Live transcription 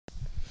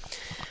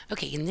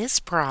Okay, in this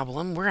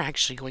problem, we're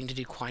actually going to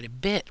do quite a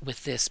bit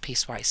with this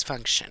piecewise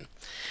function.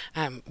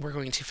 We're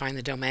going to find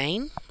the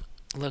domain,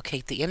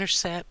 locate the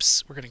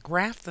intercepts, we're going to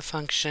graph the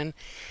function,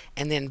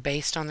 and then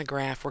based on the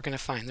graph, we're going to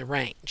find the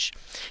range.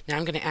 Now,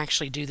 I'm going to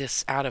actually do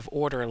this out of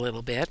order a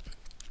little bit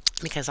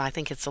because I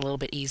think it's a little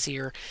bit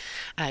easier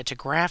to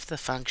graph the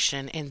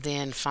function and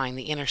then find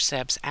the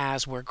intercepts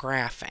as we're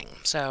graphing.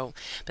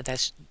 But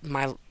that's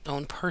my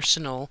own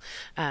personal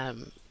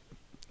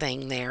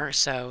thing there,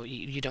 so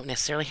you don't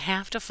necessarily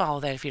have to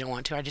follow that if you don't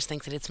want to. I just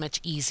think that it's much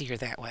easier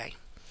that way.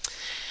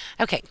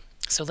 Okay,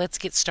 so let's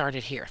get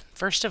started here.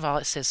 First of all,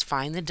 it says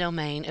find the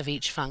domain of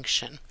each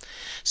function.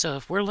 So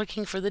if we're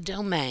looking for the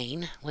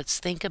domain, let's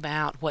think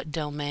about what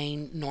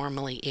domain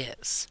normally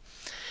is.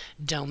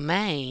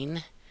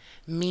 Domain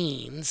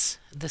means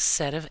the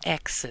set of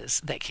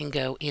x's that can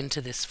go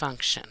into this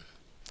function.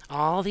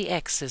 All the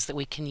x's that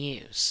we can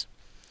use.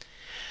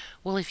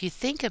 Well, if you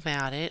think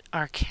about it,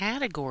 our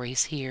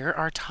categories here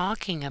are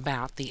talking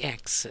about the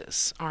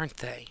x's, aren't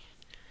they?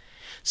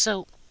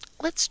 So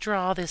let's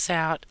draw this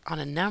out on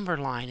a number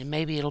line and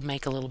maybe it'll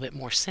make a little bit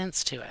more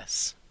sense to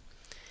us.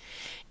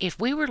 If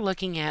we were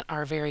looking at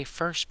our very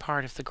first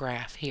part of the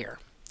graph here,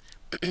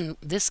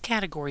 this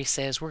category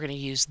says we're going to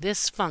use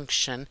this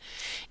function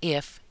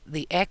if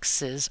the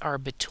x's are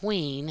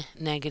between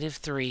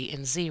 -3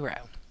 and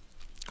 0.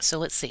 So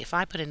let's see, if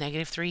I put a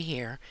 -3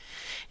 here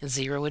and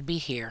 0 would be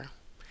here,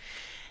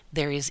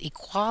 there is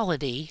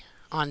equality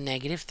on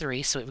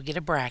 -3, so it would get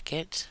a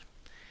bracket,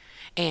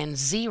 and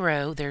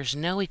 0, there's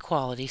no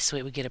equality, so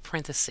it would get a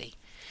parenthesis.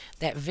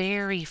 That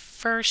very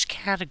first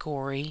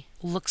category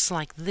looks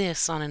like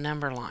this on a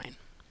number line.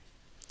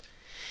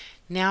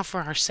 Now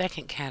for our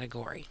second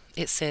category,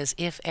 it says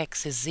if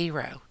x is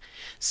 0.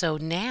 So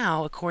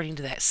now, according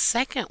to that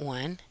second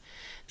one,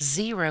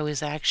 0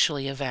 is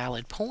actually a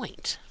valid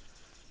point.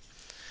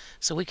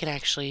 So we could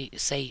actually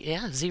say,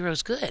 yeah, 0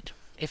 is good.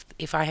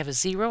 If I have a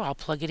 0, I'll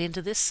plug it into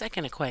this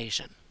second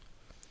equation.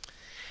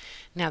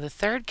 Now the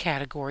third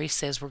category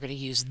says we're going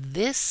to use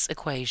this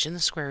equation, the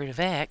square root of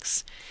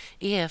x,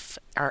 if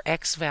our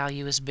x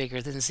value is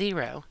bigger than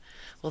 0.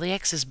 Well, the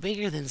x is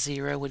bigger than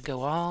 0 would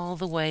go all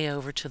the way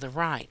over to the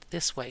right,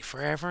 this way,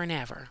 forever and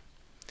ever.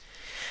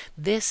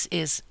 This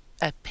is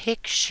a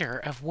picture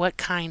of what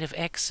kind of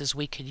x's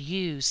we could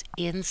use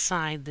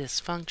inside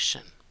this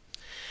function.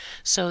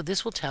 So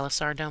this will tell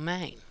us our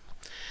domain.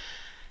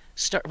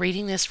 Start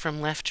reading this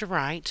from left to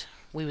right.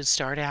 We would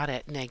start out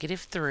at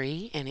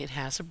 -3 and it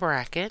has a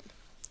bracket,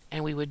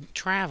 and we would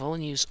travel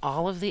and use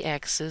all of the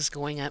x's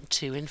going up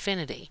to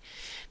infinity.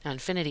 Now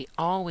infinity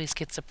always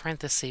gets a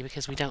parenthesis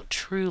because we don't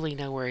truly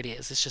know where it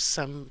is. It's just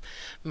some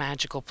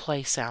magical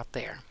place out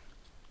there.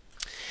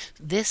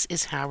 This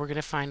is how we're going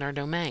to find our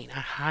domain. I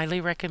highly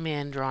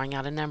recommend drawing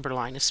out a number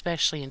line,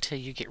 especially until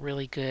you get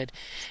really good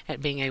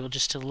at being able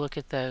just to look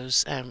at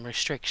those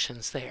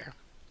restrictions there.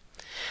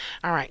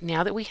 Alright,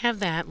 now that we have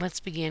that,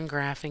 let's begin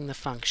graphing the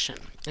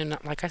function. And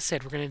like I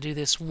said, we're going to do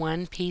this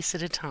one piece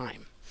at a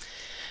time.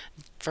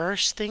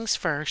 First things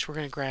first, we're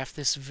going to graph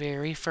this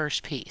very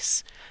first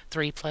piece,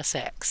 3 plus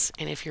x.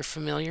 And if you're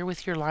familiar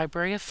with your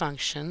library of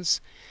functions,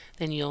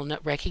 then you'll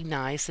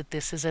recognize that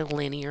this is a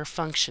linear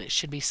function. It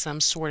should be some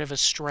sort of a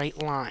straight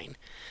line,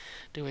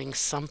 doing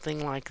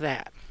something like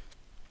that.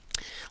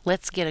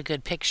 Let's get a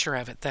good picture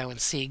of it, though, and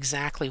see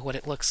exactly what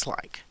it looks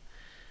like.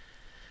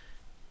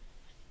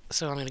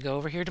 So I'm going to go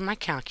over here to my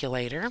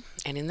calculator,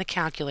 and in the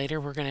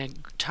calculator we're going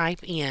to type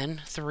in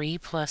 3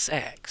 plus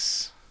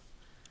x.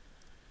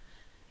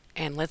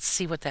 And let's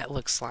see what that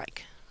looks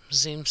like.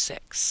 Zoom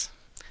 6.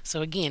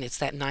 So again, it's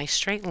that nice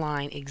straight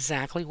line,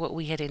 exactly what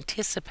we had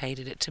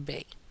anticipated it to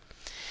be.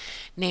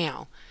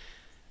 Now,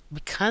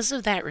 because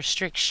of that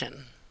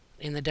restriction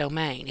in the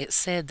domain, it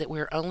said that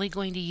we're only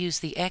going to use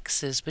the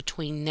x's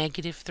between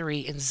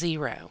 -3 and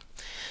 0.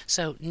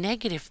 So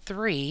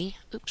 -3,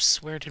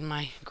 oops, where did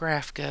my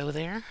graph go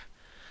there?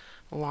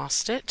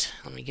 Lost it.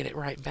 Let me get it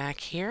right back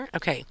here.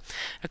 Okay,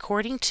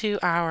 according to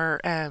our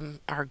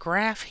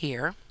graph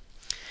here,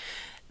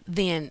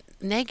 then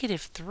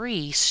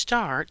 -3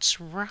 starts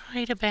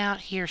right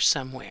about here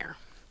somewhere,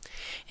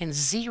 and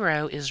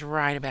 0 is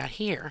right about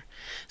here.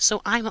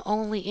 So I'm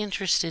only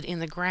interested in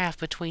the graph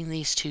between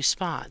these two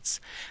spots.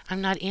 I'm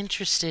not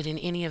interested in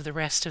any of the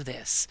rest of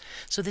this.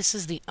 So this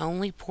is the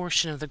only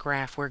portion of the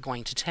graph we're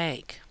going to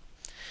take.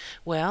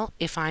 Well,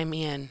 if I'm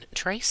in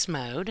trace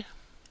mode,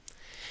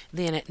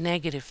 then at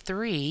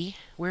 -3,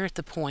 we're at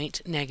the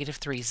point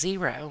 -3,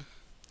 0.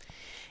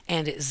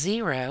 And at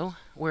 0,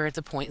 we're at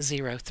the point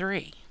 0,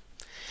 3.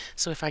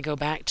 So if I go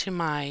back to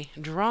my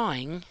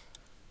drawing,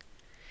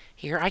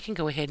 here I can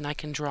go ahead and I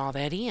can draw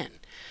that in.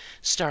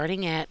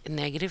 Starting at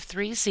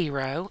 -3,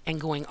 0, and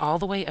going all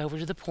the way over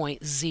to the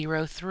point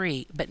 0,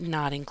 3, but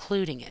not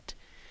including it.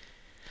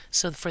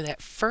 So for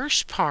that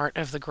first part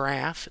of the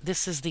graph,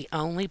 this is the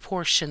only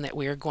portion that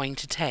we're going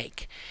to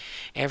take.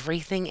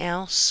 Everything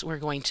else we're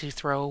going to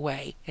throw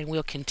away, and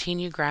we'll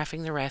continue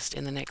graphing the rest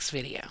in the next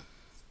video.